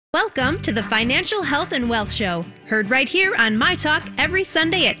Welcome to the Financial Health and Wealth Show, heard right here on My Talk every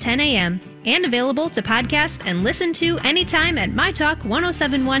Sunday at 10 a.m. and available to podcast and listen to anytime at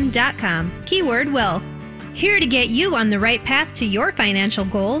mytalk1071.com. Keyword will. Here to get you on the right path to your financial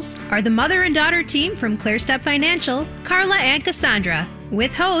goals are the mother and daughter team from ClearStep Financial, Carla and Cassandra,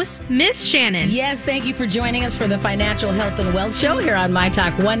 with host Miss Shannan. Yes, thank you for joining us for the Financial Health and Wealth Show here on My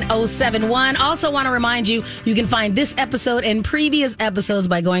Talk 1071. Also want to remind you, you can find this episode and previous episodes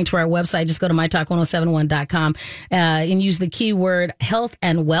by going to our website. Just go to mytalk1071.com and use the keyword health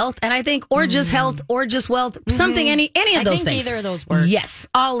and wealth. And I think, or just health, or just wealth, something, any of those things. Either of those words. Yes,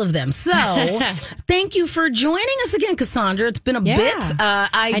 all of them. So thank you for joining us again, Cassandra. It's been a bit.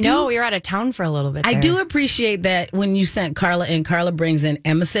 I know we were out of town for a little bit. I do appreciate that when you sent Carla in, Carla brings in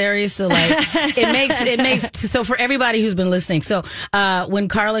emissaries, so like it makes so for everybody who's been listening, so when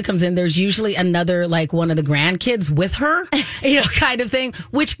Carla comes in, there's usually another, like one of the grandkids with her, kind of thing,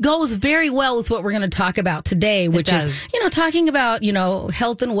 which goes very well with what we're going to talk about today, which is talking about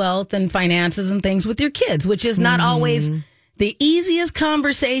health and wealth and finances and things with your kids, which is not always the easiest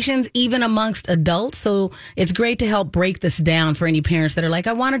conversations, even amongst adults. So it's great to help break this down for any parents that are like,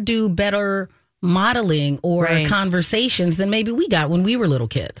 I want to do better modeling or conversations than maybe we got when we were little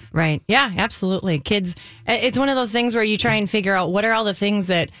kids. Right. Yeah, absolutely. Kids, it's one of those things where you try and figure out what are all the things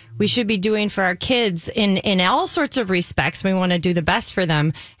that we should be doing for our kids in all sorts of respects. We want to do the best for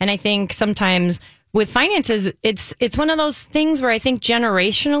them. And I think sometimes with finances, it's one of those things where I think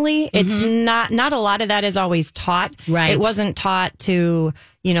generationally, it's not a lot of that is always taught. Right. It wasn't taught to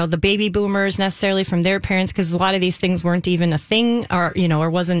the baby boomers necessarily from their parents, because a lot of these things weren't even a thing, or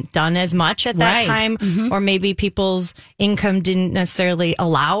wasn't done as much at that time, or maybe people's income didn't necessarily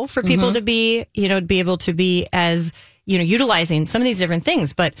allow for people to be, to be able to be as, utilizing some of these different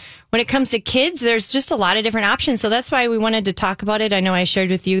things. But when it comes to kids, there's just a lot of different options. So that's why we wanted to talk about it. I know I shared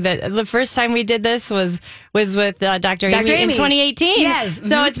with you that the first time we did this was with Dr. Amy in 2018. Yes.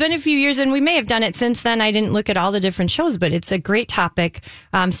 So it's been a few years, and we may have done it since then. I didn't look at all the different shows, but it's a great topic.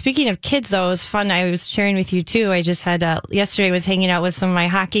 Speaking of kids, though, it was fun. I was sharing with you, too. I just had, yesterday I was hanging out with some of my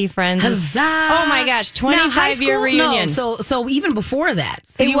hockey friends. Huzzah! Oh, my gosh, 25-year reunion. No, so even before that.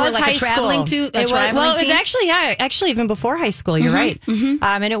 So it you was were like high a traveling school. to a traveling Well, it was team? actually even before high school. You're right.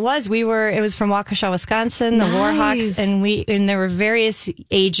 And it was from Waukesha, Wisconsin, the Warhawks, and there were various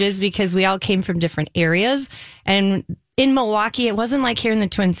ages because we all came from different areas. And in Milwaukee, it wasn't like here in the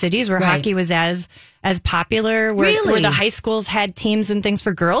Twin Cities where hockey was as popular, where the high schools had teams and things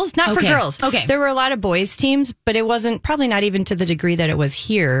for girls. Not for girls. Okay. There were a lot of boys teams, but it wasn't, probably not even to the degree that it was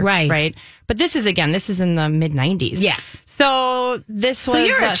here. Right. But this is in the mid-90s. Yes. So this was... So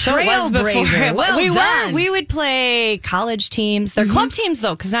you're a trailblazer. Well done. We would play college teams. They're club teams,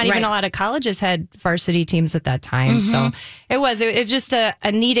 though, because not even a lot of colleges had varsity teams at that time. So it was just a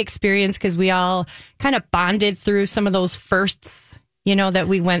neat experience because we all kind of bonded through some of those firsts, that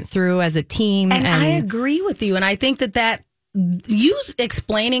we went through as a team. And I agree with you. And I think that you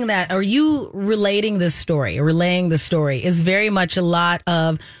explaining that, or you relating this story, or relaying the story, is very much a lot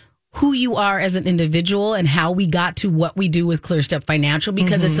of who you are as an individual and how we got to what we do with ClearStep Financial,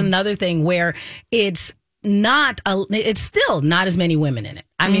 because it's another thing where it's still not as many women in it.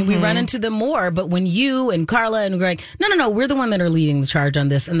 I mean, we run into them more, but when you and Carla and Greg, no, we're the one that are leading the charge on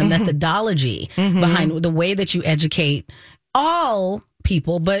this, and the methodology behind the way that you educate all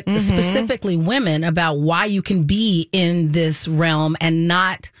people, but specifically women, about why you can be in this realm and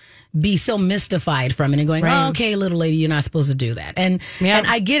not be so mystified from it and going, oh, okay, little lady, you're not supposed to do that. And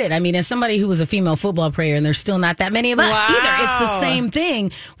I get it. I mean, as somebody who was a female football player, and there's still not that many of us either, it's the same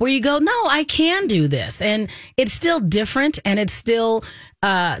thing where you go, no, I can do this. And it's still different, and it's still,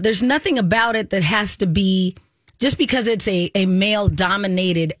 there's nothing about it that has to be, just because it's a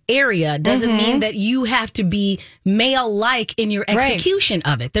male-dominated area doesn't mean that you have to be male-like in your execution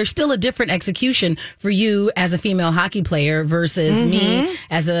of it. There's still a different execution for you as a female hockey player versus me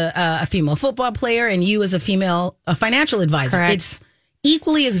as a female football player, and you as a female financial advisor. Correct. It's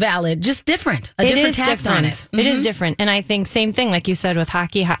equally as valid, just different. A different tact on it. It is different. And I think same thing, like you said, with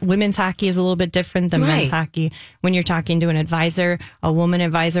hockey, women's hockey is a little bit different than men's hockey. When you're talking to an advisor, a woman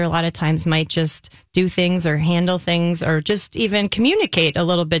advisor a lot of times might just do things or handle things or just even communicate a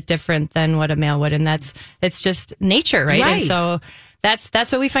little bit different than what a male would. And it's just nature, right? And so that's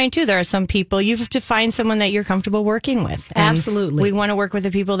what we find too. There are some people, you have to find someone that you're comfortable working with. And absolutely. we want to work with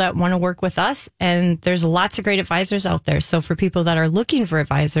the people that want to work with us. And there's lots of great advisors out there. So for people that are looking for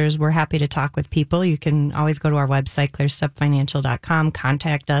advisors, we're happy to talk with people. You can always go to our website, ClearStepFinancial.com,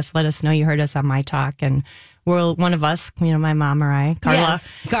 contact us, let us know you heard us on My Talk, and one of us, my mom or I, Carla. Yes,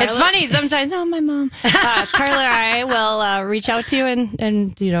 Carla. It's funny sometimes. Oh, my mom, Carla or I will reach out to you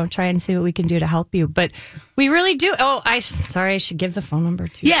and try and see what we can do to help you. But we really do. Oh, I should give the phone number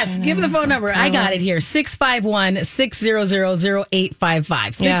to you. Yes, give the phone number. I got it here.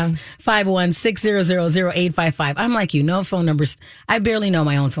 651-600-0855. 651-600-0855. I'm like you, no phone numbers. I barely know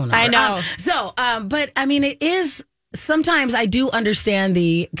my own phone number. I know. But I mean, it is. Sometimes I do understand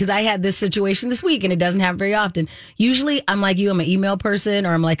because I had this situation this week and it doesn't happen very often. Usually I'm like you, I'm an email person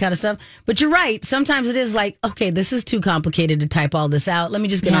or I'm like kind of stuff. But you're right. Sometimes it is like, okay, this is too complicated to type all this out. Let me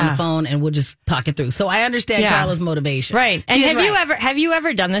just get on the phone and we'll just talk it through. So I understand Carla's motivation. Right. And have you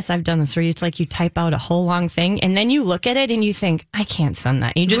ever done this? I've done this where it's like you type out a whole long thing and then you look at it and you think, I can't send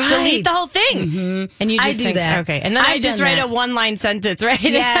that. You just delete the whole thing. Mm-hmm. And you just think, that. Okay. And then I just write a one-line sentence, right?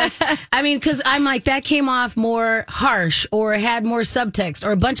 Yes. I mean, because I'm like, that came off more harsh or had more subtext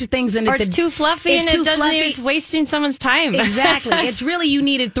or a bunch of things in it. Or it's too fluffy and it's wasting someone's time. Exactly. It's really, you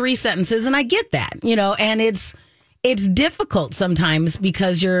needed 3 sentences and I get that, and it's difficult sometimes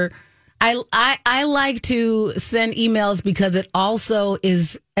because I like to send emails because it also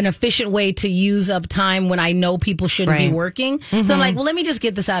is an efficient way to use up time when I know people shouldn't be working. Mm-hmm. So I'm like, well, let me just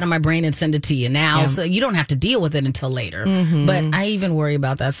get this out of my brain and send it to you now so you don't have to deal with it until later. Mm-hmm. But I even worry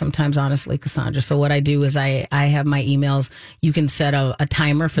about that sometimes, honestly, Cassandra. So what I do is I have my emails, you can set a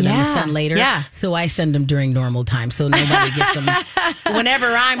timer for them to send later. Yeah. So I send them during normal time so nobody gets them whenever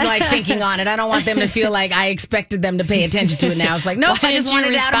I'm like thinking on it. I don't want them to feel like I expected them to pay attention to it now. It's like, no, I just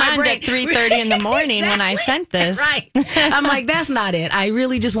wanted it out of my brain. At 3:30 in the morning when I sent this. Right. I'm like, that's not it. I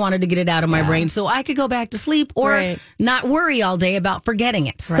really just wanted to get it out of my brain so I could go back to sleep or not worry all day about forgetting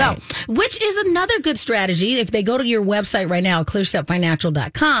it. Right. So, which is another good strategy. If they go to your website right now,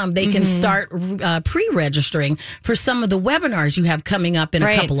 ClearStepFinancial.com, they can start pre-registering for some of the webinars you have coming up in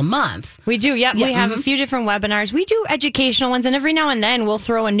a couple of months. We do. Yep. We have a few different webinars. We do educational ones, and every now and then we'll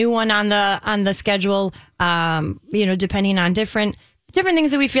throw a new one on the schedule, depending on different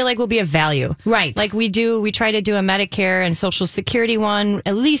things that we feel like will be of value. Right. Like we try to do a Medicare and Social Security one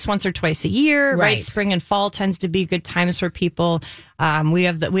at least once or twice a year. Right. Spring and fall tends to be good times for people.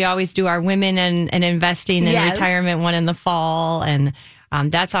 We always do our women and investing and retirement one in the fall. And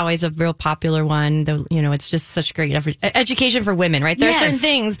that's always a real popular one. It's just such great education for women, right? There are certain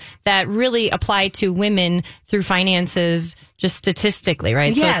things that really apply to women through finances, just statistically,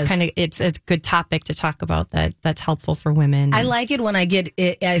 right? So it's a good topic to talk about that's helpful for women. I like it when I get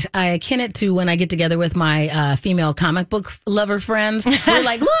it. I akin it to when I get together with my female comic book lover friends. We're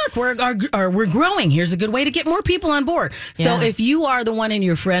like, look, we're growing. Here's a good way to get more people on board. So if you are the one in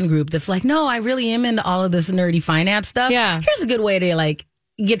your friend group that's like, no, I really am into all of this nerdy finance stuff. Yeah. Here's a good way to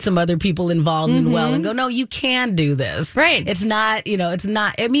get some other people involved and and go, no, you can do this. Right. It's not,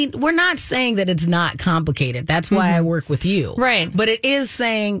 I mean, we're not saying that it's not complicated. That's why I work with you. Right. But it is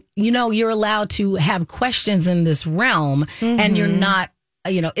saying, you're allowed to have questions in this realm and you're not,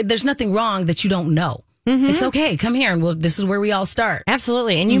 there's nothing wrong that you don't know. It's okay. Come here and this is where we all start.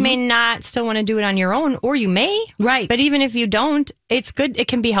 Absolutely. And you may not still want to do it on your own, or you may. Right. But even if you don't, it's good. It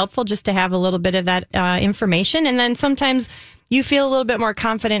can be helpful just to have a little bit of that information. And then sometimes you feel a little bit more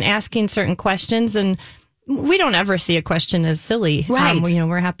confident asking certain questions, and we don't ever see a question as silly. Right.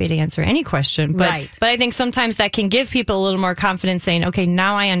 We're happy to answer any question. But, but I think sometimes that can give people a little more confidence saying, okay,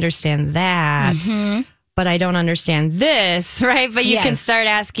 now I understand that, but I don't understand this, right? But you can start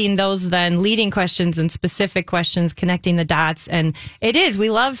asking those then leading questions and specific questions, connecting the dots. And we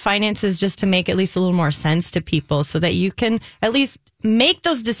love finances just to make at least a little more sense to people so that you can at least make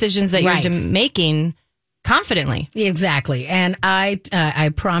those decisions that you're making confidently. Exactly. And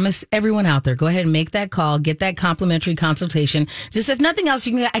I promise everyone out there, go ahead and make that call, get that complimentary consultation. Just if nothing else,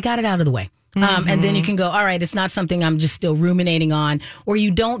 I got it out of the way. And then you can go, all right, it's not something I'm just still ruminating on, or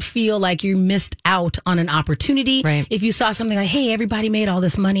you don't feel like you missed out on an opportunity. Right. If you saw something like, hey, everybody made all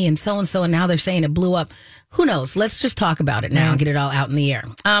this money and so, and now they're saying it blew up. Who knows? Let's just talk about it now and get it all out in the air.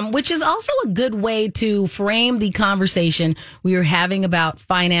 Which is also a good way to frame the conversation we are having about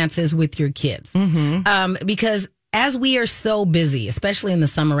finances with your kids. Because as we are so busy, especially in the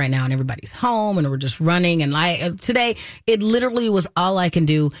summer right now, and everybody's home and we're just running, and today it literally was all I can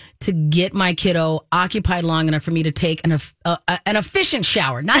do to get my kiddo occupied long enough for me to take an efficient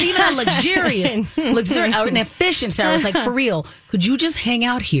shower, not even a an efficient shower. It's like, for real, could you just hang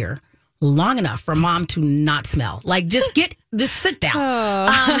out here long enough for mom to not smell? Like, just sit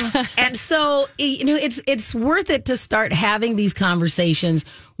down. And so, it's worth it to start having these conversations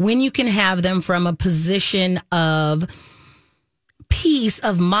when you can have them from a position of peace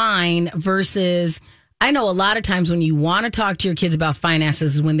of mind versus I know a lot of times when you want to talk to your kids about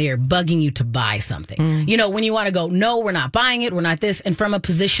finances is when they are bugging you to buy something. You know, when you want to go, no, we're not buying it, we're not this. And from a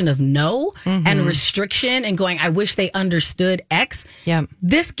position of no and restriction and going, I wish they understood X. Yeah.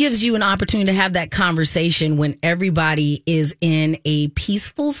 This gives you an opportunity to have that conversation when everybody is in a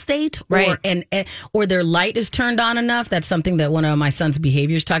peaceful state, right? Or their light is turned on enough. That's something that one of my son's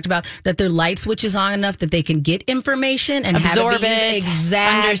behaviors talked about, that their light switch is on enough that they can get information and absorb have it,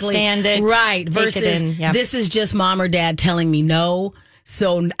 exactly, understand it, right? Versus this is just mom or dad telling me no,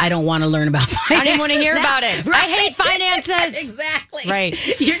 so I don't want to learn about finances. I don't even want to hear about it. Right. I hate finances. Exactly.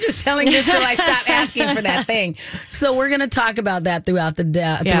 Right. You're just telling this so I stop asking for that thing. So we're going to talk about that throughout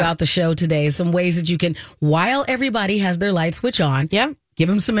the show today. Some ways that you can, while everybody has their light switch on, give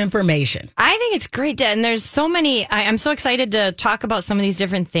them some information. I think it's great. And there's so many, I'm so excited to talk about some of these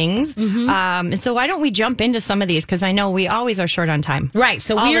different things. And so why don't we jump into some of these? Because I know we always are short on time. Right.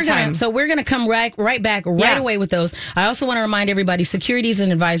 So we're going to come right back away with those. I also want to remind everybody, securities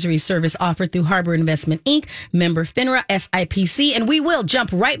and advisory service offered through Harbor Investment Inc., member FINRA, SIPC. And we will jump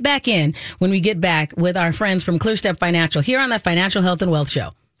right back in when we get back with our friends from ClearStep Financial here on the Financial Health and Wealth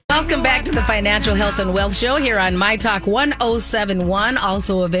Show. Welcome back to the Financial Health and Wealth Show here on My Talk 1071,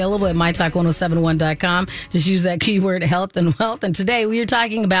 also available at mytalk1071.com. Just use that keyword health and wealth. And today we are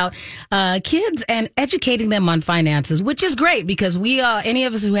talking about kids and educating them on finances, which is great because any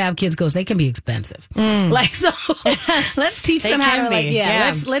of us who have kids goes, they can be expensive. So let's teach them how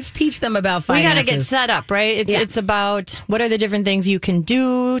to let's teach them about finances. We got to get set up, right? It's about what are the different things you can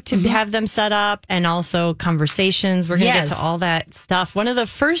do to have them set up, and also conversations. We're going to get to all that stuff. One of the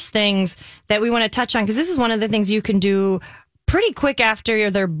first things that we want to touch on, because this is one of the things you can do pretty quick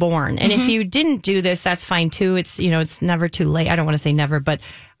after they're born. And if you didn't do this, that's fine too. It's, it's never too late. I don't want to say never, but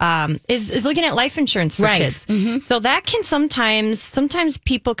is looking at life insurance for kids. So that can sometimes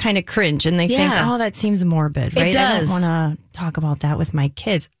people kind of cringe and they think, oh, that seems morbid, right? It does. I don't want to talk about that with my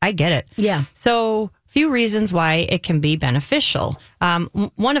kids. I get it. Yeah. So few reasons why it can be beneficial.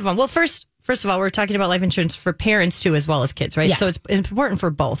 One of them, well, First of all, we're talking about life insurance for parents too, as well as kids, right? Yeah. So it's important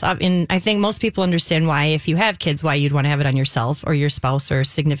for both. And I think most people understand why, if you have kids, why you'd want to have it on yourself or your spouse or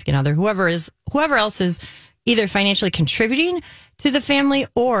significant other, whoever else is either financially contributing to the family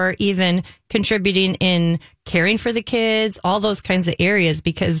or even contributing in caring for the kids, all those kinds of areas,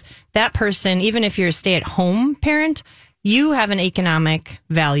 because that person, even if you're a stay-at-home parent, you have an economic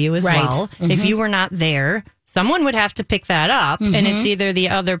value as well. If you were not there, someone would have to pick that up, and it's either the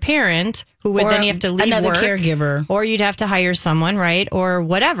other parent who would then you have to leave another work, caregiver, or you'd have to hire someone, right, or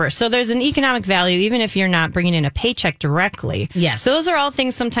whatever. So there's an economic value, even if you're not bringing in a paycheck directly. Yes. So those are all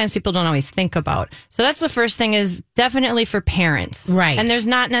things sometimes people don't always think about. So that's the first thing, is definitely for parents, right? And there's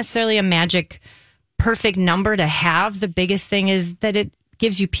not necessarily a magic perfect number to have. The biggest thing is that it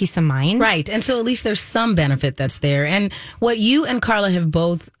gives you peace of mind. Right. And so at least there's some benefit that's there. And what you and Carla have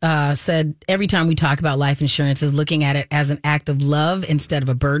both said every time we talk about life insurance is looking at it as an act of love instead of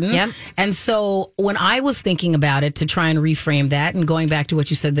a burden. Yep. And so when I was thinking about it, to try and reframe that, and going back to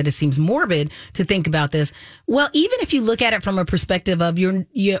what you said, that it seems morbid to think about this. Well, even if you look at it from a perspective of even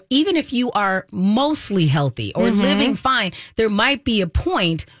if you are mostly healthy or living fine, there might be a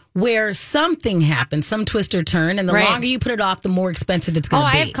point where something happens, some twist or turn, and the longer you put it off, the more expensive it's going to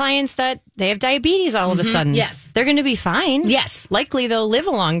be. I have clients that they have diabetes all of a sudden. Yes. They're going to be fine. Yes. Likely they'll live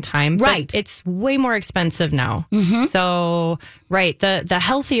a long time. Right. But it's way more expensive now. So, the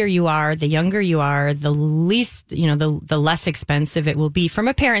healthier you are, the younger you are, the least, the less expensive it will be from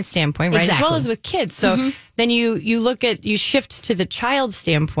a parent standpoint, right? Exactly. As well as with kids. So then you shift to the child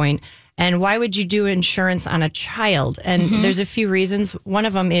standpoint. And why would you do insurance on a child? And there's a few reasons. One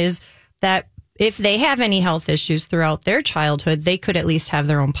of them is that if they have any health issues throughout their childhood, they could at least have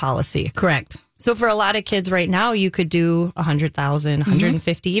their own policy. Correct. So for a lot of kids right now, you could do 100,000,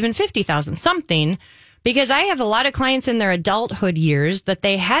 150, even 50,000, something. Because I have a lot of clients in their adulthood years that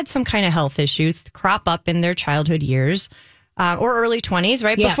they had some kind of health issues crop up in their childhood years or early 20s,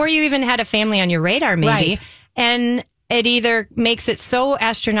 right? Yeah. Before you even had a family on your radar, maybe. Right. And it either makes it so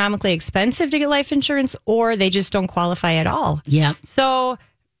astronomically expensive to get life insurance, or they just don't qualify at all. Yeah. So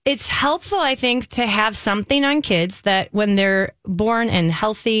it's helpful, I think, to have something on kids that when they're born and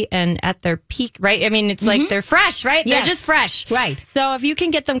healthy and at their peak, right? I mean, it's like they're fresh, right? Yes. They're just fresh. Right. So if you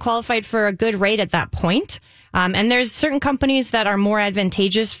can get them qualified for a good rate at that point, and there's certain companies that are more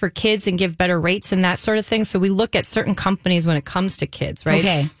advantageous for kids and give better rates and that sort of thing. So we look at certain companies when it comes to kids, right?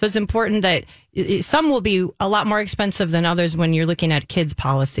 Okay. So it's important that some will be a lot more expensive than others when you're looking at kids'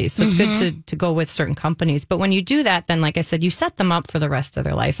 policies. So it's good to go with certain companies. But when you do that, then like I said, you set them up for the rest of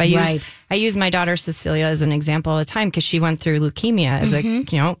their life. I use my daughter Cecilia as an example all the time because she went through leukemia as a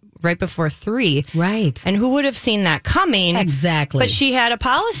right before 3. Right. And who would have seen that coming? Exactly. But she had a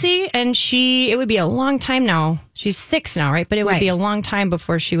policy, and it would be a long time now. She's 6 now, right? But it would be a long time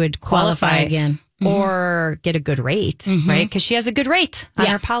before she would qualify again. Or get a good rate, right? Because she has a good rate on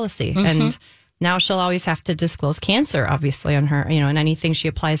her policy. And now she'll always have to disclose cancer, obviously, on her, and anything she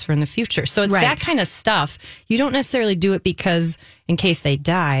applies for in the future. So it's that kind of stuff. You don't necessarily do it because in case they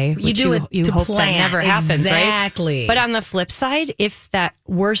die, you do it you to hope plan. that never happens, right? Exactly. But on the flip side, if that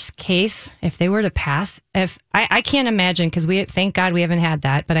worst case, if they were to pass, if I can't imagine, because thank God we haven't had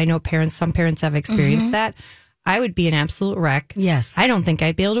that, but I know some parents have experienced that. I would be an absolute wreck. Yes. I don't think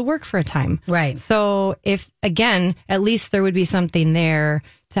I'd be able to work for a time. Right. So at least there would be something there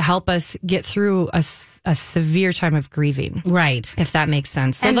to help us get through a severe time of grieving. Right. If that makes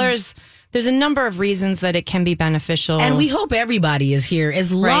sense. So there's a number of reasons that it can be beneficial. And we hope everybody is here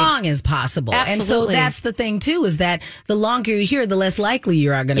as long as possible. Absolutely. And so that's the thing, too, is that the longer you're here, the less likely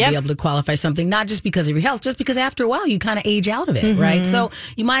you are going to be able to qualify something, not just because of your health, just because after a while you kind of age out of it, right? So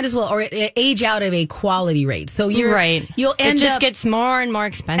you might as well, or age out of a quality rate. So you'll end it just gets more and more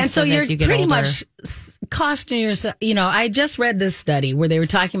expensive. And so you're as you get pretty older. much costing yourself. I just read this study where they were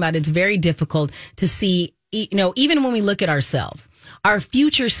talking about it's very difficult to see, even when we look at ourselves, our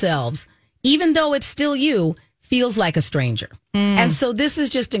future selves, even though it's still you, feels like a stranger. And so this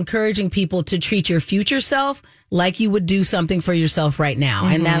is just encouraging people to treat your future self like you would do something for yourself right now.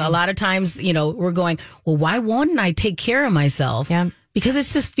 And that a lot of times, we're going, well, why won't I take care of myself? Yeah. Because it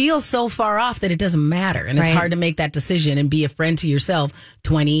just feels so far off that it doesn't matter. And it's hard to make that decision and be a friend to yourself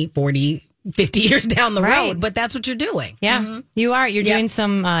 20, 40, 50 years down the road. But that's what you're doing. Yeah, you are. You're doing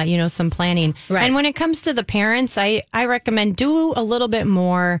some, some planning. Right. And when it comes to the parents, I recommend do a little bit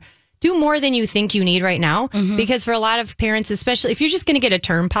more. Do more than you think you need right now, because for a lot of parents, especially if you're just going to get a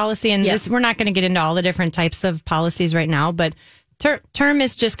term policy, and we're not going to get into all the different types of policies right now, but term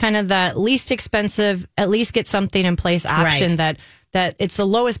is just kind of the least expensive, at least get something in place option that it's the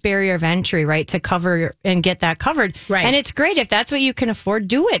lowest barrier of entry, right, to cover and get that covered. Right. And it's great if that's what you can afford,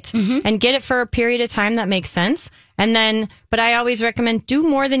 do it and get it for a period of time that makes sense. And then, but I always recommend do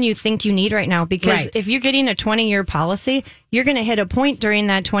more than you think you need right now, because if you're getting a 20-year policy, you're going to hit a point during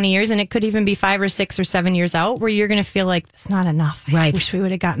that 20 years, and it could even be 5 or 6 or 7 years out, where you're going to feel like it's not enough. I wish we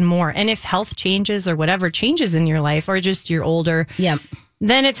would have gotten more. And if health changes or whatever changes in your life, or just you're older,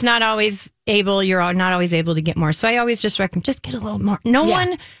 then it's not always you're not always able to get more. So I always just recommend just get a little more.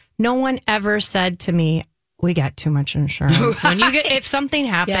 No one ever said to me, we got too much insurance. When if something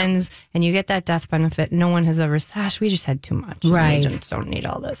happens and you get that death benefit, no one has ever said, gosh, we just had too much. Right. We just don't need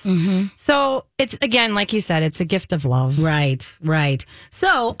all this. So it's, again, like you said, it's a gift of love. Right.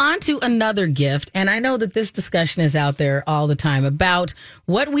 So on to another gift. And I know that this discussion is out there all the time about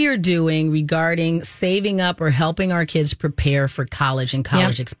what we are doing regarding saving up or helping our kids prepare for college and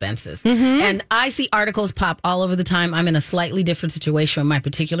college expenses. And I see articles pop all over the time. I'm in a slightly different situation with my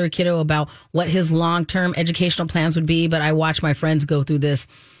particular kiddo about what his long-term educational plans would be, but I watch my friends go through this.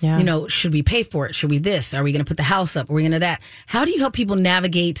 Should we pay for it? Should we this? Are we going to put the house up? Are we going to that? How do you help people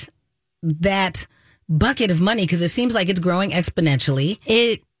navigate that bucket of money? Because it seems like it's growing exponentially.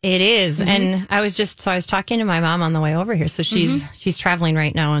 It is. And I was talking to my mom on the way over here. So she's traveling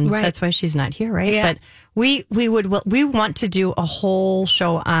right now, and that's why she's not here, right? Yeah. But we want to do a whole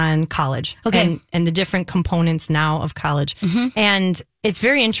show on college and the different components now of college. And it's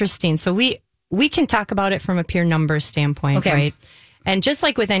very interesting. So we can talk about it from a pure numbers standpoint, right? And just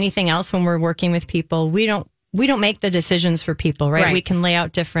like with anything else, when we're working with people, we don't make the decisions for people, right? We can lay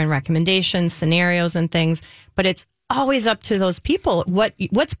out different recommendations, scenarios, and things, but it's always up to those people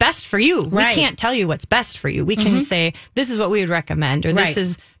what's best for you. We can't tell you what's best for you. We can say this is what we would recommend, or this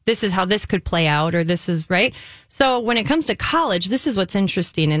is how this could play out, or this is right. So when it comes to college, this is what's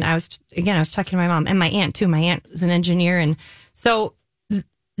interesting. And I was talking to my mom and my aunt too. My aunt is an engineer, and so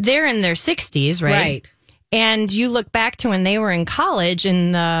they're in their 60s, right? And you look back to when they were in college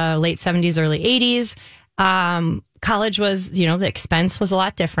in the late 70s, early 80s. College was, the expense was a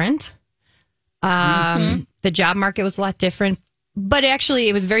lot different. The job market was a lot different, but actually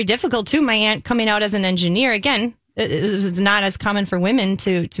it was very difficult too. My aunt coming out as an engineer, again, it was not as common for women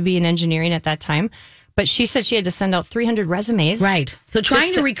to be in engineering at that time. But she said she had to send out 300 resumes. Right. So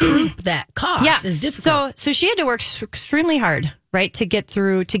trying to recoup that cost is difficult. So she had to work extremely hard, right, to get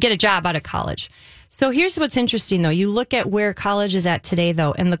a job out of college. So here's what's interesting, though. You look at where college is at today,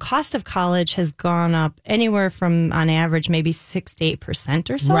 though, and the cost of college has gone up anywhere from, on average, maybe 6 to 8%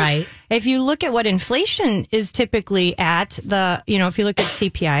 or so. Right. If you look at what inflation is typically at, if you look at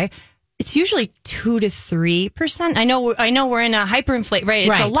CPI, it's usually 2 to 3%. I know we're in a hyperinflation, right?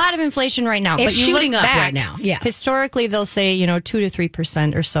 It's a lot of inflation right now. It's but you shooting look up back, right now. Yeah. Historically, they'll say, 2 to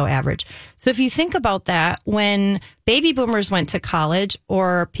 3% or so average. So if you think about that, when baby boomers went to college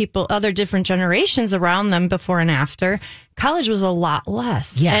or other different generations around them before and after, college was a lot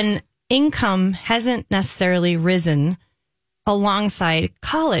less. Yes. And income hasn't necessarily risen alongside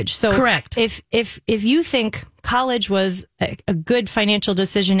college. So correct. If you think college was a good financial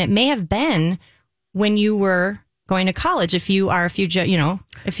decision, it may have been when you were going to college. If you're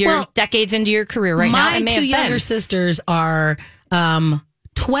decades into your career right now, it may have been. My two younger sisters are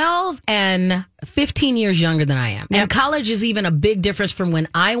 12 and 15 years younger than I am. Yep. And college is even a big difference from when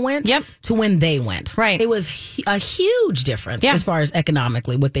I went to when they went. Right. It was a huge difference as far as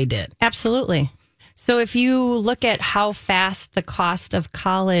economically what they did. Absolutely. So if you look at how fast the cost of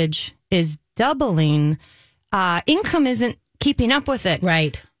college is doubling, income isn't keeping up with it.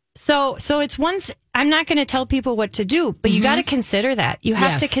 Right. So it's I'm not going to tell people what to do, but you got to consider that. You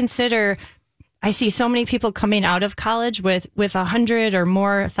have to consider, I see so many people coming out of college with 100 or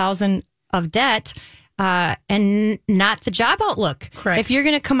more thousand of debt, and not the job outlook. Correct. If you're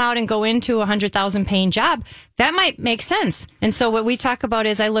going to come out and go into a 100,000 paying job, that might make sense. And so what we talk about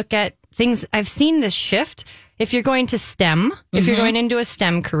is I look at things, I've seen this shift. If you're going to STEM, if you're going into a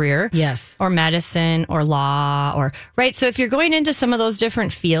STEM career, yes, or medicine or law, or right. So if you're going into some of those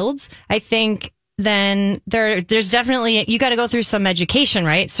different fields, I think then there's definitely, you got to go through some education,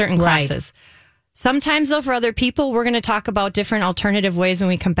 right? Certain classes. Right. Sometimes, though, for other people, we're going to talk about different alternative ways when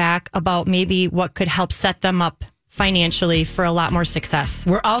we come back about maybe what could help set them up financially for a lot more success.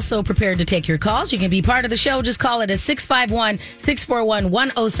 We're also prepared to take your calls. You can be part of the show. Just call it at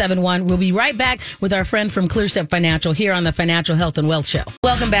 651-641-1071. We'll be right back with our friend from ClearStep Financial here on the Financial Health and Wealth Show.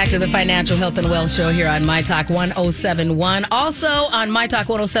 Welcome back to the Financial Health and Wealth Show here on My Talk 1071. Also on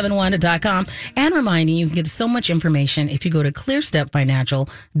MyTalk1071.com. And reminding you can get so much information if you go to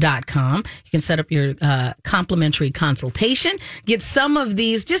ClearStepFinancial.com. You can set up your complimentary consultation. Get some of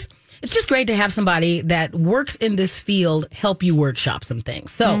these It's just great to have somebody that works in this field help you workshop some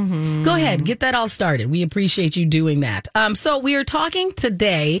things. So go ahead, get that all started. We appreciate you doing that. So we are talking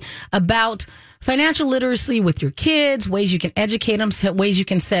today about financial literacy with your kids, ways you can educate them, ways you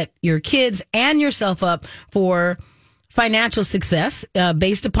can set your kids and yourself up for financial success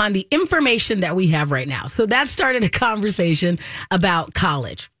based upon the information that we have right now. So that started a conversation about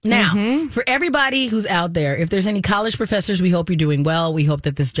college. Now, for everybody who's out there, if there's any college professors, we hope you're doing well. We hope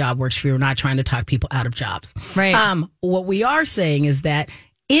that this job works for you. We're not trying to talk people out of jobs. Right. What we are saying is that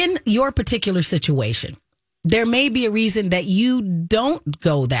in your particular situation, there may be a reason that you don't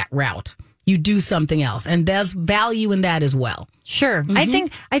go that route. You do something else, and there's value in that as well. Sure. I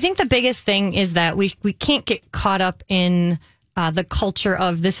think the biggest thing is that we can't get caught up in the culture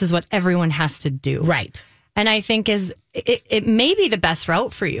of this is what everyone has to do. Right. And I think it may be the best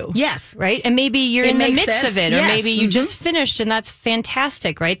route for you. Yes. Right. And maybe you're in the midst of it, or maybe you just Mm-hmm. finished, and that's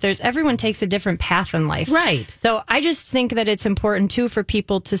fantastic. Right. Everyone takes a different path in life. Right. So I just think that it's important too for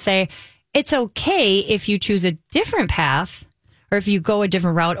people to say it's okay if you choose a different path, or if you go a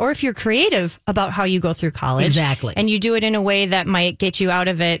different route, or if you're creative about how you go through college. Exactly. And you do it in a way that might get you out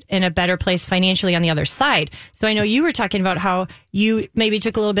of it in a better place financially on the other side. So I know you were talking about how you maybe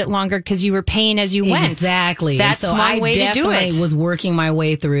took a little bit longer because you were paying as you went. Exactly. That's one way to do it. I definitely was working my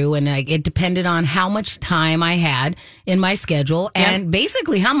way through, and it depended on how much time I had in my schedule and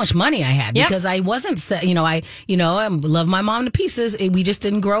basically how much money I had, because I wasn't, I love my mom to pieces. We just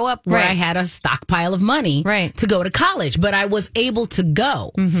didn't grow up where I had a stockpile of money to go to college, but I was able to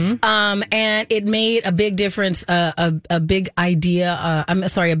go. And it made a big difference, a big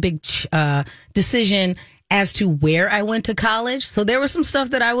decision as to where I went to college. So there was some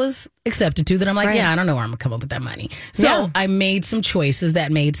stuff that I was accepted to that I'm like, I don't know where I'm gonna come up with that money. So I made some choices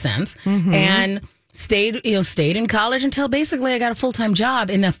that made sense and stayed in college until basically I got a full-time job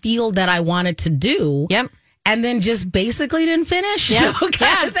in a field that I wanted to do. And then just basically didn't finish. So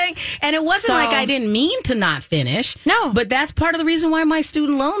kind of thing. And it wasn't like I didn't mean to not finish. No. But that's part of the reason why my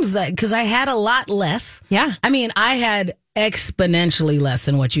student loans, because I had a lot less. Yeah. I mean, I had exponentially less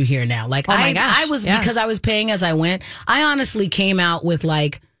than what you hear now. Like, oh my gosh. I was, because I was paying as I went, I honestly came out with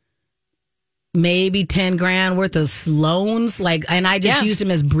like maybe 10 grand worth of loans, and I just used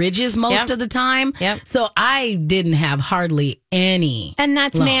them as bridges most of the time. So I didn't have hardly any. And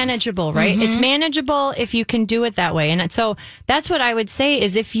that's loans. Manageable, right? It's manageable if you can do it that way. And so that's what I would say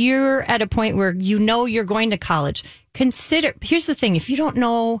is if you're at a point where you're going to college, here's the thing, if you don't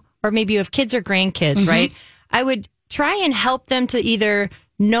know, or maybe you have kids or grandkids, right? I would try and help them to either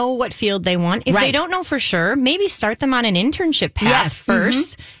know what field they want. If they don't know for sure, maybe start them on an internship path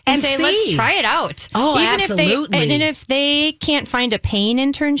first and say, let's try it out. Oh, even absolutely. And if they can't find a paying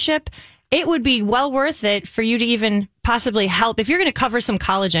internship, it would be well worth it for you to even possibly help. If you're going to cover some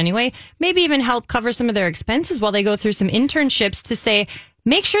college anyway, maybe even help cover some of their expenses while they go through some internships to say,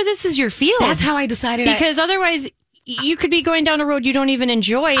 make sure this is your field. That's how I decided. Because otherwise, you could be going down a road you don't even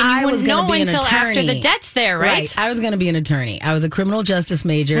enjoy, and you wouldn't know until after the debt's there, right? I was going to be an attorney. I was a criminal justice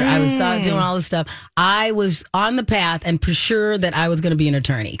major. I was doing all this stuff. I was on the path and for sure that I was going to be an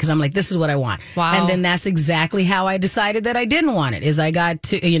attorney because I'm like, this is what I want. Wow. And then that's exactly how I decided that I didn't want it. Is I got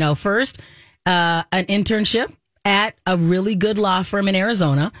to, first an internship at a really good law firm in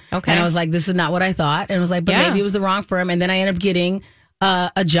Arizona. Okay. And I was like, this is not what I thought. And I was like, but maybe it was the wrong firm. And then I ended up getting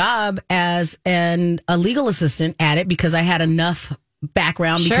a job as a legal assistant at it because I had enough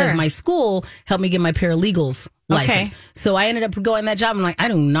background because my school helped me get my paralegal's license. So I ended up going that job. I'm like, I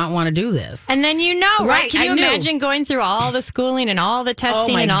do not want to do this. And then right? Can you imagine going through all the schooling and all the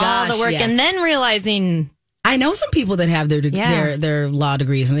testing and all the work and then realizing... I know some people that have their law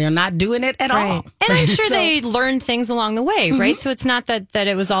degrees and they're not doing it at all. And I'm sure they learned things along the way, right? So it's not that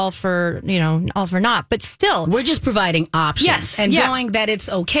it was all for naught, but still. We're just providing options and knowing that it's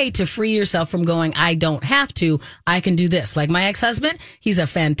okay to free yourself from going, I don't have to, I can do this. Like my ex-husband, he's a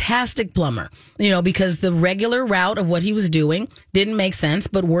fantastic plumber, because the regular route of what he was doing didn't make sense,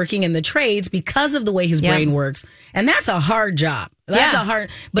 but working in the trades because of the way his brain works. And that's a hard job. That's a hard,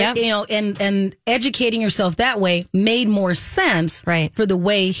 but and educating yourself that way made more sense for the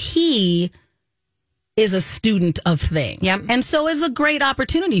way he is a student of things. And so it's a great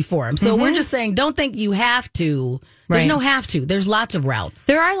opportunity for him. So we're just saying, don't think you have to. There's no have to. There's lots of routes.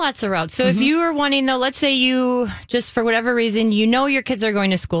 There are lots of routes. So if you are wanting, though, let's say you just for whatever reason, your kids are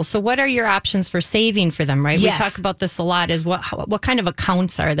going to school. So what are your options for saving for them, right? Yes. We talk about this a lot is what kind of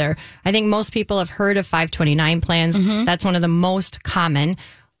accounts are there? I think most people have heard of 529 plans. That's one of the most common.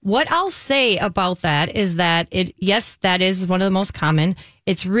 What I'll say about that is that that is one of the most common.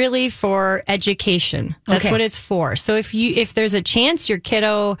 It's really for education. That's what it's for. So if there's a chance your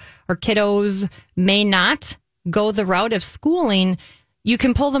kiddo or kiddos may not go the route of schooling, you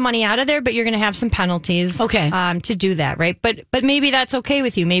can pull the money out of there, but you're going to have some penalties to do that, right? But maybe that's okay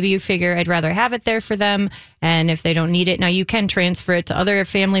with you. Maybe you figure I'd rather have it there for them, and if they don't need it, now you can transfer it to other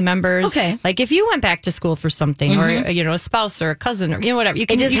family members. Okay. Like if you went back to school for something, or a spouse or a cousin, or whatever, you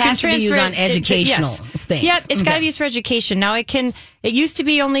can. It just you has can to be used on educational things. Yeah, it's got to be used for education. Now it used to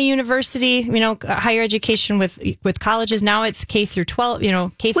be only university, higher education with colleges. Now it's K through 12,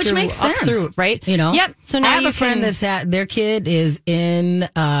 K which through makes up sense, through, right? Yep. So now I have a friend that's their kid is in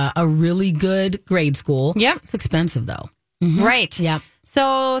a really good grade school. Yep. It's expensive though. Right. Yep.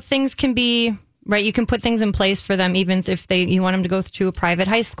 So things can be right. You can put things in place for them, even if you want them to go to a private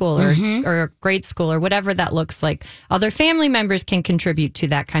high school or a grade school or whatever that looks like. Other family members can contribute to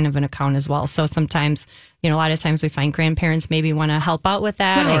that kind of an account as well. So sometimes, a lot of times we find grandparents maybe want to help out with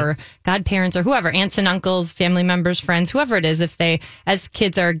that, or godparents or whoever, aunts and uncles, family members, friends, whoever it is. If they, as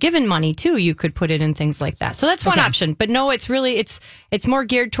kids are given money too, you could put it in things like that. So that's one option. But no, it's really, it's more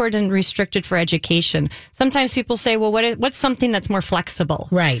geared toward and restricted for education. Sometimes people say, well, what's something that's more flexible?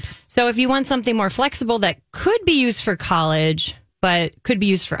 Right. So if you want something more flexible that could be used for college, but could be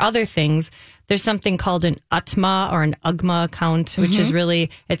used for other things, there's something called an UTMA or an UGMA account, which is really,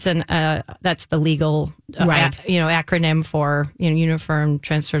 that's the legal acronym for Uniform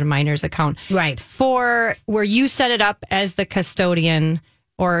Transfer to Minors account. Right. For where you set it up as the custodian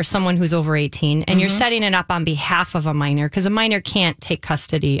or someone who's over 18, and you're setting it up on behalf of a minor, because a minor can't take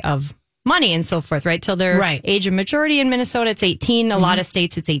custody of money and so forth, right? Till their age of majority. In Minnesota, it's 18. A lot of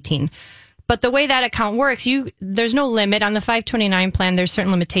states, it's 18. But the way that account works, there's no limit on the 529 plan. There's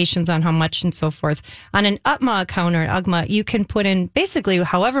certain limitations on how much and so forth. On an UTMA account or an UGMA, you can put in basically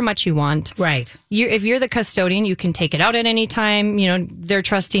however much you want. Right. If you're the custodian, you can take it out at any time. They're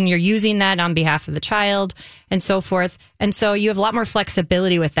trusting you're using that on behalf of the child and so forth. And so you have a lot more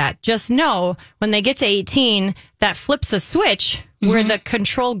flexibility with that. Just know when they get to 18, that flips a switch where the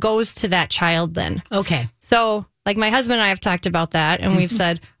control goes to that child then. Okay. So like my husband and I have talked about that, and we've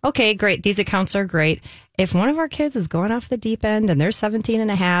said, okay, great. These accounts are great. If one of our kids is going off the deep end and they're 17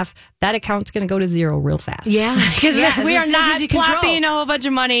 and a half, that account's going to go to zero real fast. Yeah. Because we are not plopping a whole bunch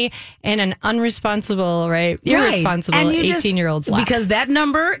of money in an irresponsible 18-year-old's lap. Because that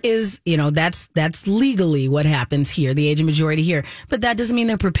number is, that's legally what happens here, the age of majority here. But that doesn't mean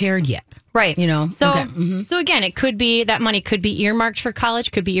they're prepared yet. Right. So again, it could be that money could be earmarked for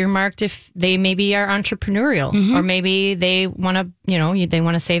college, could be earmarked if they maybe are entrepreneurial, or maybe they want to, they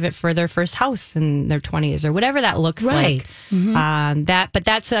want to save it for their first house in their 20s IRAs or whatever that looks like. But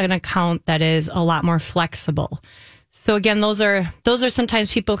that's an account that is a lot more flexible. So again, those are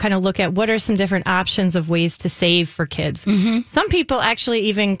sometimes people kind of look at what are some different options of ways to save for kids. Some people actually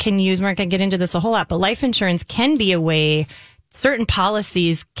even can use, we're not going to get into this a whole lot, but life insurance can be a way. Certain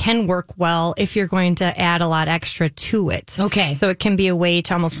policies can work well if you're going to add a lot extra to it. Okay. So it can be a way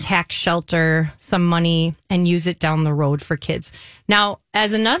to almost tax shelter some money and use it down the road for kids. Now,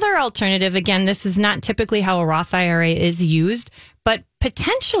 as another alternative, again, this is not typically how a Roth IRA is used, but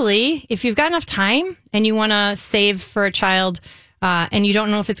potentially, if you've got enough time and you want to save for a child and you don't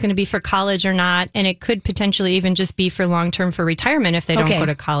know if it's going to be for college or not, and it could potentially even just be for long-term for retirement if they don't go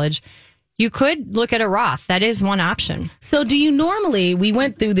to college, you could look at a Roth. That is one option. So do you normally, we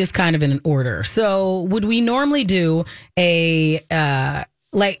went through this kind of in an order. So would we normally do as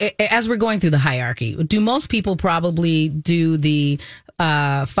we're going through the hierarchy, do most people probably do the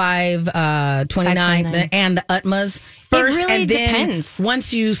 529 and the UTMAs first? It really and then depends.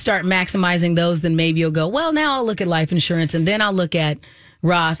 Once you start maximizing those, then maybe you'll go, well, now I'll look at life insurance and then I'll look at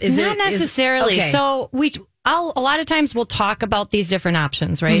Roth. Not necessarily. Okay. So a lot of times we'll talk about these different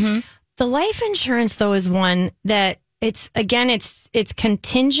options, right? The life insurance, though, is one that it's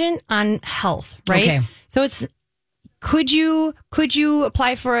contingent on health, right? Okay. So it's could you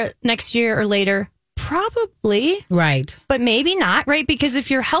apply for it next year or later? Probably, right, but maybe not, right? Because if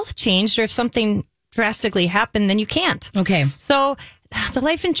your health changed or if something drastically happened, then you can't. Okay. So the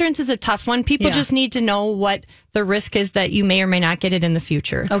life insurance is a tough one. People just need to know what the risk is that you may or may not get it in the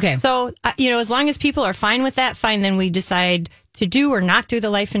future. Okay. So, as long as people are fine with that, fine. Then we decide to do or not do the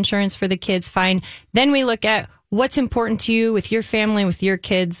life insurance for the kids, fine. Then we look at what's important to you with your family, with your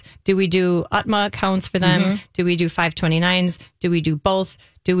kids. Do we do UTMA accounts for them? Do we do 529s? Do we do both?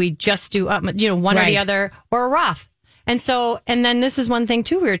 Do we just do UTMA, one or the other, or a Roth? And then this is one thing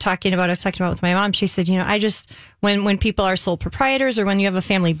too I was talking about with my mom. She said, when people are sole proprietors or when you have a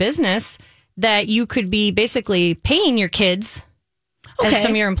family business, that you could be basically paying your kids as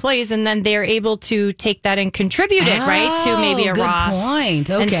some of your employees, and then they're able to take that and contribute it, right, to maybe a Roth point.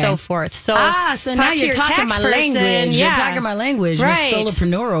 Okay. and so forth. So now you're talking my language. You're talking my language. Right. Miss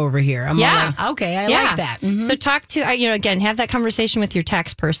Solopreneur over here. I'm like, okay, I like that. So talk to, again, have that conversation with your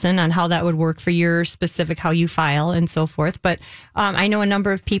tax person on how that would work for your specific, how you file and so forth. But I know a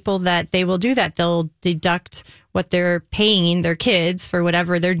number of people that they will do that. They'll deduct what they're paying their kids for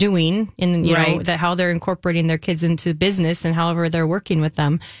whatever they're doing in, that how they're incorporating their kids into business and however they're working with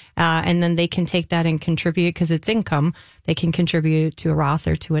them. And then they can take that and contribute because it's income. They can contribute to a Roth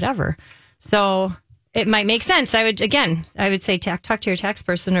or to whatever. So it might make sense. I would say talk to your tax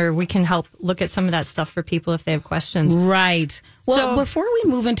person, or we can help look at some of that stuff for people if they have questions. Right. Well, before we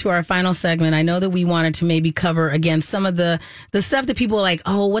move into our final segment, I know that we wanted to maybe cover again some of the stuff that people are like,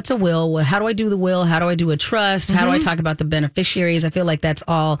 oh, what's a will? How do I do the will? How do I do a trust? How do I talk about the beneficiaries? I feel like that's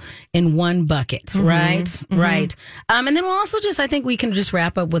all in one bucket, right? Right. And then we'll also I think we can just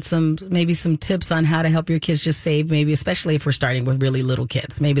wrap up with some tips on how to help your kids just save, maybe especially if we're starting with really little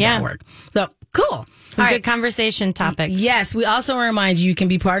kids. Maybe that'll work. So cool. Some good conversation topics. Yes, we also remind you can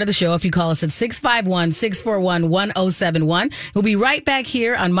be part of the show if you call us at 651-641-1071. We'll be right back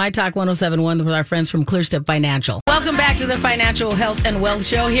here on My Talk 1071 with our friends from ClearStep Financial. Welcome back to the Financial Health and Wealth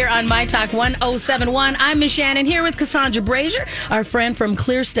Show here on My Talk 1071. I'm Miss Shannan here with Cassandra Brashier, our friend from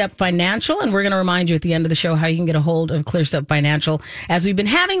ClearStep Financial. And we're going to remind you at the end of the show how you can get a hold of ClearStep Financial. As we've been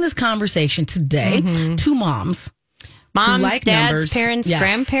having this conversation today, two moms, dads, numbers. Parents,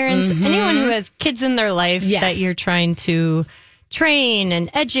 grandparents, anyone who has kids in their life that you're trying to train and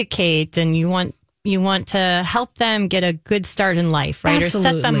educate, and you want to help them get a good start in life, right? Absolutely.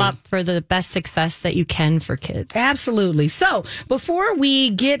 Or set them up for the best success that you can for kids. Absolutely. So before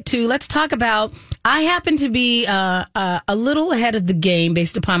we get to, let's talk about, I happen to be a little ahead of the game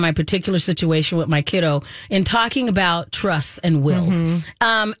based upon my particular situation with my kiddo in talking about trusts and wills.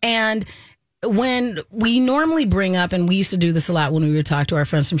 And when we normally bring up, and we used to do this a lot when we would talk to our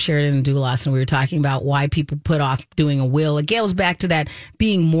friends from Sheridan and Dulas, and we were talking about why people put off doing a will. It goes back to that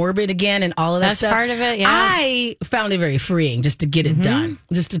being morbid again and all of that stuff. That's part of it, yeah. I found it very freeing just to get it done.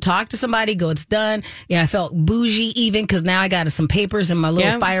 Just to talk to somebody, go, it's done. Yeah, I felt bougie even because now I got some papers in my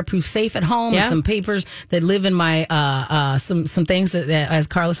little fireproof safe at home and some papers that live in my, some things that, as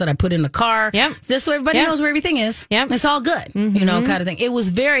Carla said, I put in the car. Just so everybody knows where everything is. It's all good, kind of thing. It was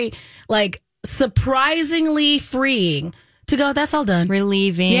very, surprisingly freeing to go, that's all done.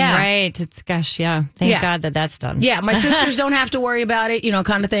 Relieving, right. It's, gosh, Thank God that that's done. Yeah, my sisters don't have to worry about it,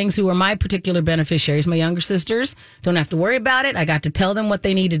 kind of things, who are my particular beneficiaries. My younger sisters don't have to worry about it. I got to tell them what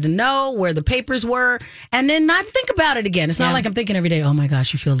they needed to know, where the papers were, and then not think about it again. It's not like I'm thinking every day, oh my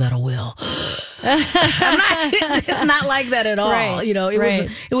gosh, you filled out a will. It's not like that at all. Right.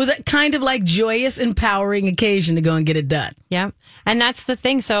 It was a kind of like joyous, empowering occasion to go and get it done. Yeah. And that's the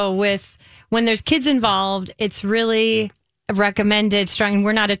thing. So when there's kids involved, it's really recommended strong.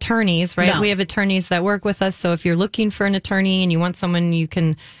 We're not attorneys, right? No. We have attorneys that work with us. So if you're looking for an attorney and you want someone you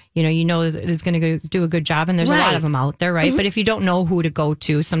can, is going to do a good job, and there's a lot of them out there, right? Mm-hmm. But if you don't know who to go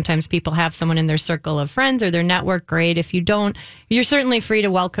to, sometimes people have someone in their circle of friends or their network. Great. If you don't, you're certainly free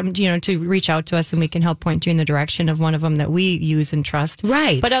to welcome, to reach out to us, and we can help point you in the direction of one of them that we use and trust.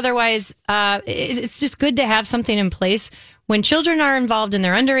 Right. But otherwise, it's just good to have something in place. When children are involved and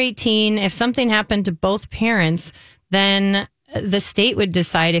they're under 18, if something happened to both parents, then the state would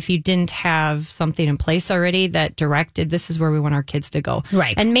decide, if you didn't have something in place already that directed, this is where we want our kids to go.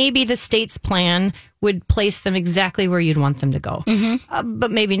 Right. And maybe the state's plan would place them exactly where you'd want them to go. Mm-hmm.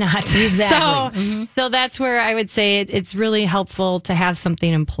 But maybe not. Exactly. So that's where I would say it's really helpful to have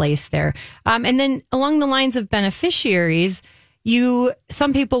something in place there. And then along the lines of beneficiaries,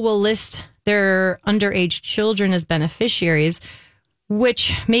 some people will list their underage children as beneficiaries,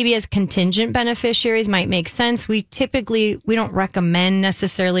 which maybe as contingent beneficiaries might make sense. We don't recommend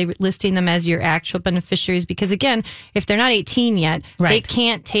necessarily listing them as your actual beneficiaries because, again, if they're not 18 yet, they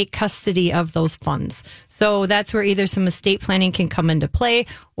can't take custody of those funds. So that's where either some estate planning can come into play,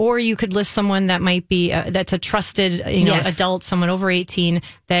 or you could list someone that might be that's a trusted adult, someone over 18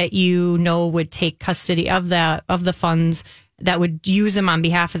 that would take custody of the funds, that would use them on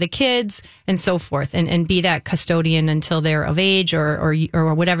behalf of the kids and so forth, and be that custodian until they're of age or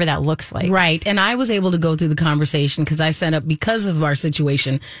whatever that looks like. Right. And I was able to go through the conversation because I set up, because of our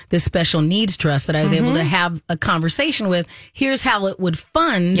situation, this special needs trust that I was able to have a conversation with. Here's how it would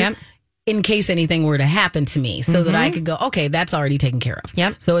fund in case anything were to happen to me, so that I could go, okay, that's already taken care of.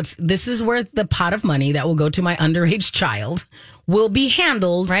 Yep. So this is where the pot of money that will go to my underage child will be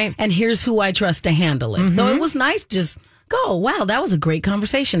handled. Right. And here's who I trust to handle it. So it was nice just go, wow, that was a great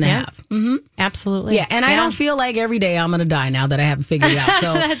conversation to have. Mm-hmm. Absolutely. Yeah, and I don't feel like every day I'm going to die now that I haven't figured it out.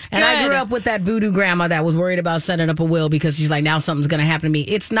 So, That's good. And I grew up with that voodoo grandma that was worried about setting up a will because she's like, now something's going to happen to me.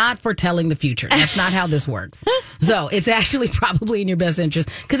 It's not foretelling the future. That's not how this works. So it's actually probably in your best interest,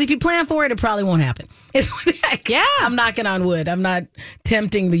 because if you plan for it, it probably won't happen. I'm knocking on wood. I'm not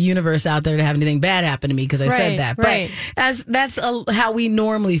tempting the universe out there to have anything bad happen to me because I said that. But that's how we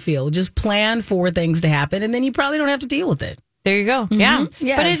normally feel. Just plan for things to happen, and then you probably don't have to deal with it. There you go. Mm-hmm. Yeah.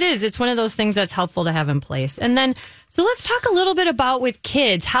 Yes. But it's one of those things that's helpful to have in place. And then, so let's talk a little bit about with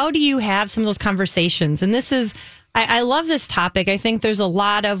kids. How do you have some of those conversations? And this is, I love this topic. I think there's a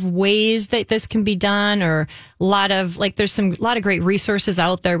lot of ways that this can be done, or a lot of great resources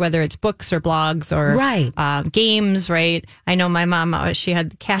out there, whether it's books or blogs or games, right? I know my mom, she had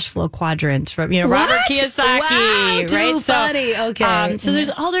the cash flow quadrant from, Robert Kiyosaki. Wow, too right? funny. Okay. So there's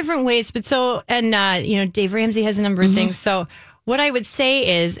all different ways, but Dave Ramsey has a number of things. So what I would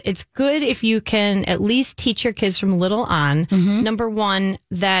say is it's good if you can at least teach your kids from little on, number one,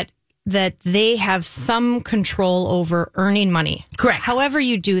 that they have some control over earning money. Correct. However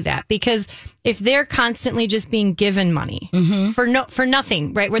you do that, because if they're constantly just being given money for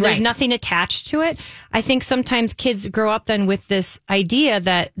nothing, right, where there's nothing attached to it, I think sometimes kids grow up then with this idea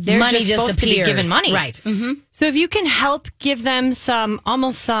that they're money just supposed to be given money. Right. Mm-hmm. So if you can help give them some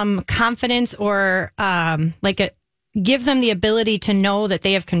confidence, or give them the ability to know that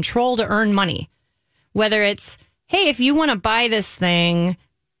they have control to earn money, whether it's, hey, if you want to buy this thing,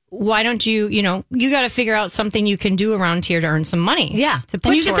 why don't you got to figure out something you can do around here to earn some money. Yeah. To put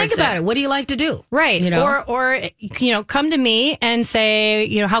and you can think towards about it. What do you like to do? Right. Or come to me and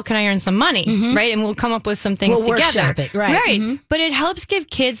say, how can I earn some money? Right. And we'll come up with some things together. Workshop it. Right. Right. But it helps give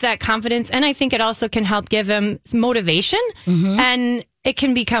kids that confidence. And I think it also can help give them motivation. And it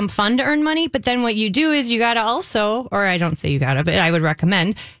can become fun to earn money. But then what you do is you got to also, or I don't say you got to, but I would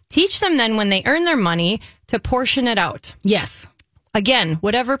recommend, teach them then when they earn their money to portion it out. Yes. Again,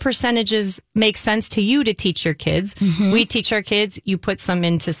 whatever percentages make sense to you to teach your kids. We teach our kids, you put some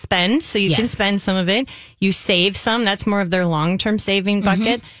in to spend, so you can spend some of it. You save some, that's more of their long-term saving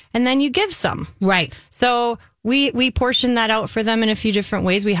bucket. And then you give some. Right. So we portion that out for them in a few different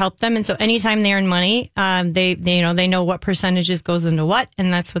ways. We help them. And so anytime they earn money, they know what percentages goes into what,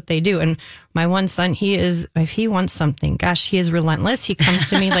 and that's what they do. And my one son, if he wants something, gosh, he is relentless. He comes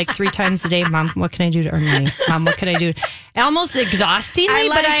to me like 3 times a day. Mom, what can I do to earn money? Mom, what can I do? Almost exhaustingly,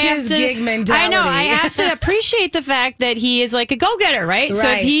 but I have his to, gig mentality. I know. I have to appreciate the fact that he is like a go-getter, right? So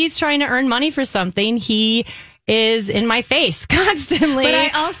if he's trying to earn money for something, he is in my face constantly. But I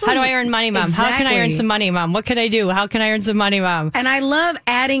also, how do I earn money, Mom? Exactly. How can I earn some money, Mom? What can I do? How can I earn some money, Mom? And I love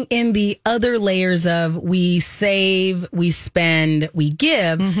adding in the other layers of we save, we spend, we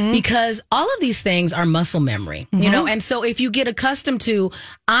give, because all of these things are muscle memory, you know? And so if you get accustomed to,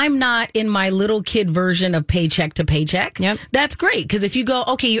 I'm not in my little kid version of paycheck to paycheck, that's great. Because if you go,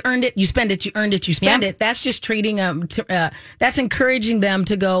 okay, you earned it, you spend it, you earned it, you spend it, that's just treating them, that's encouraging them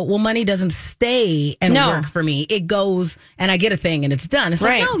to go, well, money doesn't stay and work for me. It goes and I get a thing and it's done. It's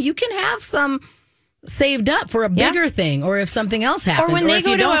like, no, you can have some saved up for a bigger thing, or if something else happens. Or when they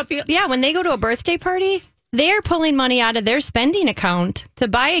go to when they go to a birthday party, they're pulling money out of their spending account to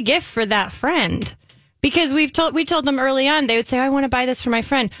buy a gift for that friend. Because we told them early on, they would say, I want to buy this for my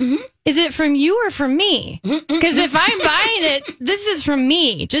friend. Is it from you or from me? Because if I'm buying it, this is from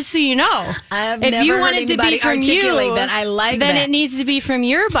me, just so you know. If you want it to be from you, that I like then it needs to be from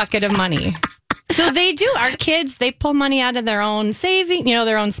your bucket of money. So they do. Our kids, they pull money out of their own saving,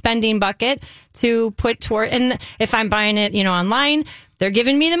 their own spending bucket to put toward. And if I'm buying it, online, they're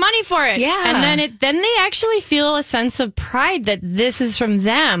giving me the money for it. Yeah. And then they actually feel a sense of pride that this is from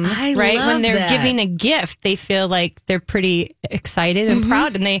them, right? When they're giving a gift, they feel like they're pretty excited and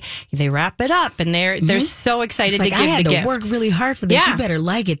proud, and they wrap it up, and they're so excited to give the gift. I had to work really hard for this. You better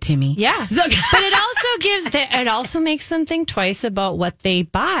like it, Timmy. Yeah. So, but it also makes them think twice about what they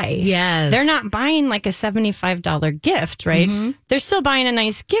buy. Yes. They're not buying like a $75 gift, right? They're still buying a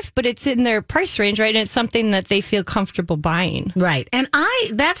nice gift, but it's in their price range, right? And it's something that they feel comfortable buying. Right. And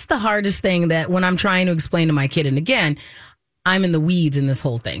that's the hardest thing that when I'm trying to explain to my kid, and again, I'm in the weeds in this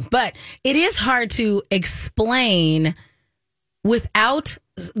whole thing, but it is hard to explain without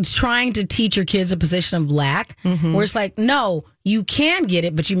trying to teach your kids a position of lack, where it's like, no, you can get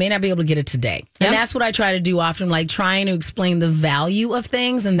it, but you may not be able to get it today. And that's what I try to do often, like trying to explain the value of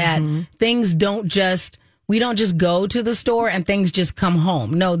things, and that things we don't just go to the store and things just come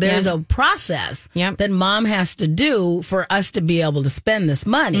home. No, there's a process that mom has to do for us to be able to spend this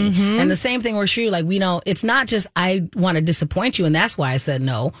money. And the same thing we're sure, like, we know it's not just I want to disappoint you and that's why I said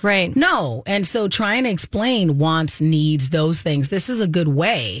no. Right. No. And so trying to explain wants, needs, those things. This is a good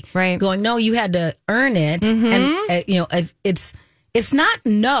way. Right. Going, no, you had to earn it. And it's not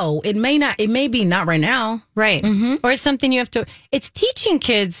no. It may be not right now. Right. Or it's something you have to, it's teaching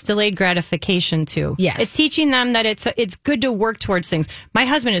kids delayed gratification too. Yes. It's teaching them that it's good to work towards things. My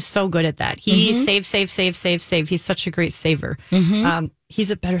husband is so good at that. He save. He's such a great saver.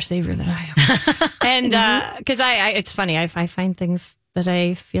 He's a better saver than I am. And because it's funny, I find things that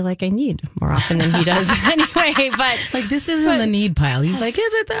I feel like I need more often than he does anyway. But like, this isn't the need pile. He's like,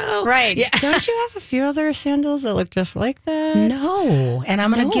 is it though? Right. Yeah. Don't you have a few other sandals that look just like that? No. And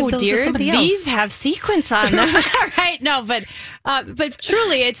I'm going to give those to somebody else. These have sequins on them. Right. No, but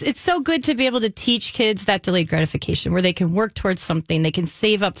truly, it's so good to be able to teach kids that delayed gratification, where they can work towards something, they can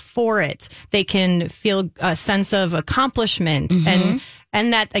save up for it, they can feel a sense of accomplishment,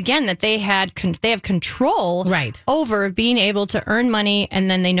 and that, again, that they have control over being able to earn money,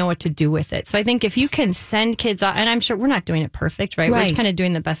 and then they know what to do with it. So I think if you can send kids off, and I'm sure we're not doing it perfect, right? We're kind of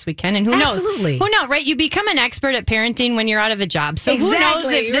doing the best we can. And who knows? Who knows, right? You become an expert at parenting when you're out of a job. So who knows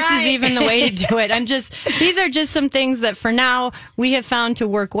if this is even the way to do it? These are just some things that for now we have found to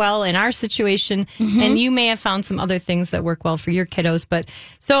work well in our situation. And you may have found some other things that work well for your kiddos. But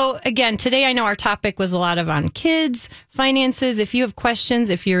so again, today I know our topic was a lot on kids, finances. If you have questions,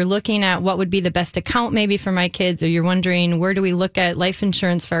 if you're looking at what would be the best account maybe for my kids, or you're wondering where do we look at life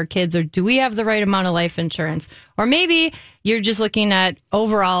insurance for our kids, or do we have the right amount of life insurance, or maybe you're just looking at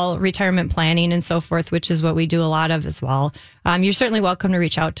overall retirement planning and so forth, which is what we do a lot of as well. You're certainly welcome to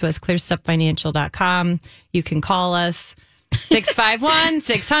reach out to us, ClearStepFinancial.com. You can call us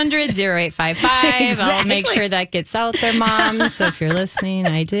 651-600-0855. Exactly. I'll make sure that gets out there, Mom. So if you're listening,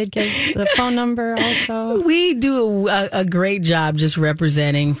 I did give the phone number also. We do a great job just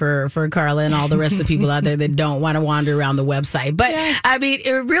representing for Carla and all the rest of the people out there that don't want to wander around the website. But I mean,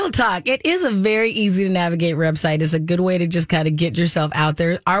 real talk, it is a very easy to navigate website. It's a good way to just kind of get yourself out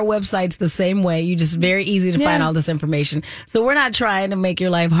there. Our website's the same way. You just very easy to find all this information. So we're not trying to make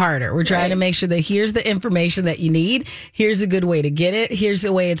your life harder. We're trying to make sure that here's the information that you need. Here's a good way to get it. Here's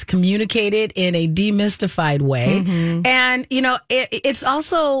the way it's communicated in a demystified way. And, it's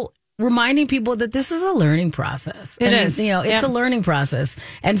also reminding people that this is a learning process. It is. It's a learning process.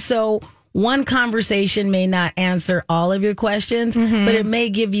 And so one conversation may not answer all of your questions, but it may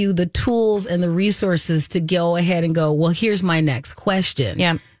give you the tools and the resources to go ahead and go, well, here's my next question.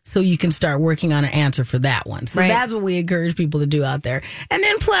 Yeah. So you can start working on an answer for that one. So that's what we encourage people to do out there. And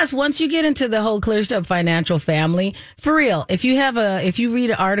then plus, once you get into the whole ClearStep Financial family, for real, if you read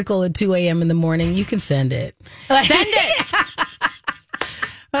an article at 2 a.m. in the morning, you can send it. Send it.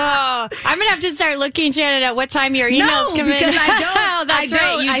 Oh, I'm going to have to start looking, Shannon, at what time your emails come in. No, because I don't. Oh, that's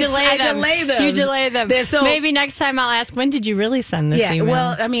right. You delay them. You delay them. So maybe next time I'll ask, when did you really send this email?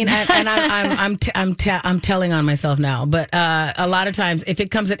 Well, I mean, I'm telling on myself now, but a lot of times if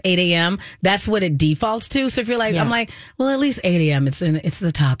it comes at 8 a.m., that's what it defaults to. So if you're like, I'm like, well, at least 8 a.m. It's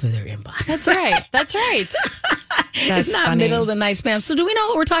the top of their inbox. That's right. That's right. It's not funny. Middle of the night spam. So do we know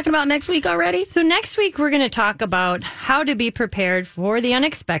what we're talking about next week already? So next week we're going to talk about how to be prepared for the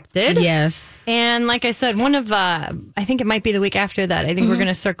unexpected. Yes. And like I said, I think it might be the week after that. I think we're going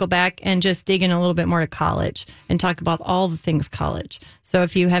to circle back and just dig in a little bit more to college and talk about all the things college. So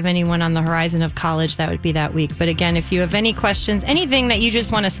if you have anyone on the horizon of college, that would be that week. But again, if you have any questions, anything that you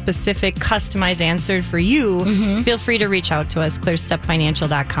just want a specific customized answer for you, feel free to reach out to us,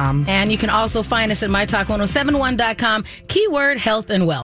 ClearStepFinancial.com. And you can also find us at MyTalk1071.com, keyword health and wealth.